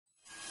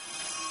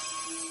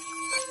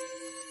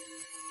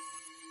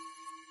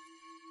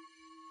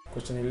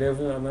Question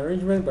 11. An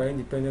arrangement by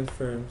independent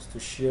firms to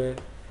share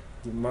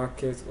the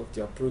market of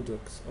their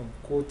products on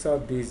quota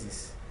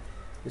basis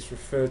is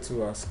referred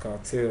to as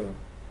cartel.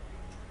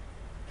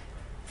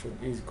 Option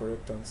A is the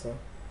correct answer.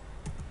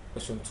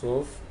 Question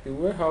 12. A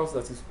warehouse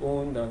that is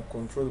owned and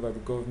controlled by the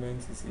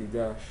government is a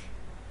dash.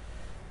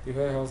 The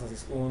warehouse that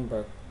is owned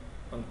by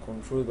and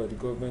controlled by the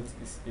government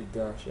is a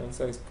dash. The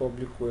answer is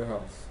public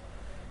warehouse.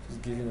 It is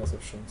given as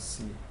option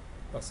C.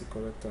 That's the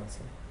correct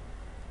answer.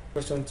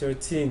 Question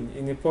 13.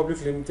 In a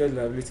public limited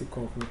liability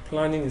company,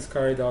 planning is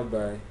carried out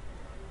by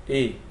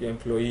A. the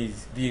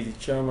employees, B. the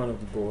chairman of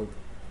the board,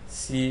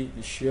 C.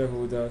 the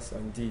shareholders,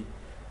 and D.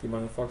 the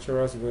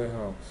manufacturer's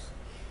warehouse.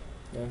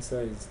 The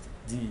answer is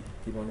D.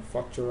 the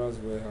manufacturer's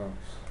warehouse.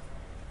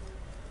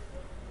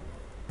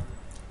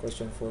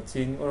 Question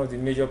 14. One of the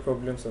major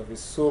problems of a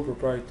sole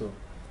proprietor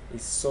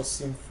is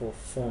sourcing for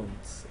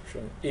funds.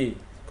 Option A,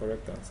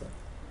 correct answer.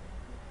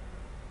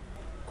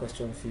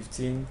 Question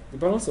 15. The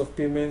balance of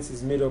payments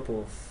is made up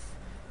of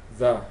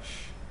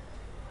dash.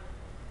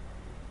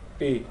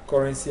 A.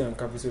 Currency and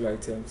capital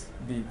items.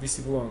 B.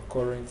 Visible and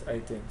current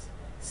items.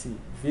 C.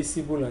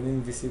 Visible and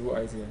invisible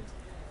items.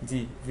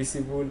 D.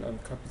 Visible and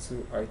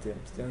capital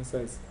items. The answer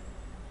is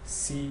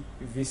C.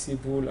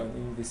 Visible and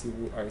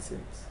invisible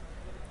items.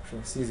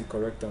 Option C is the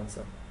correct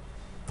answer.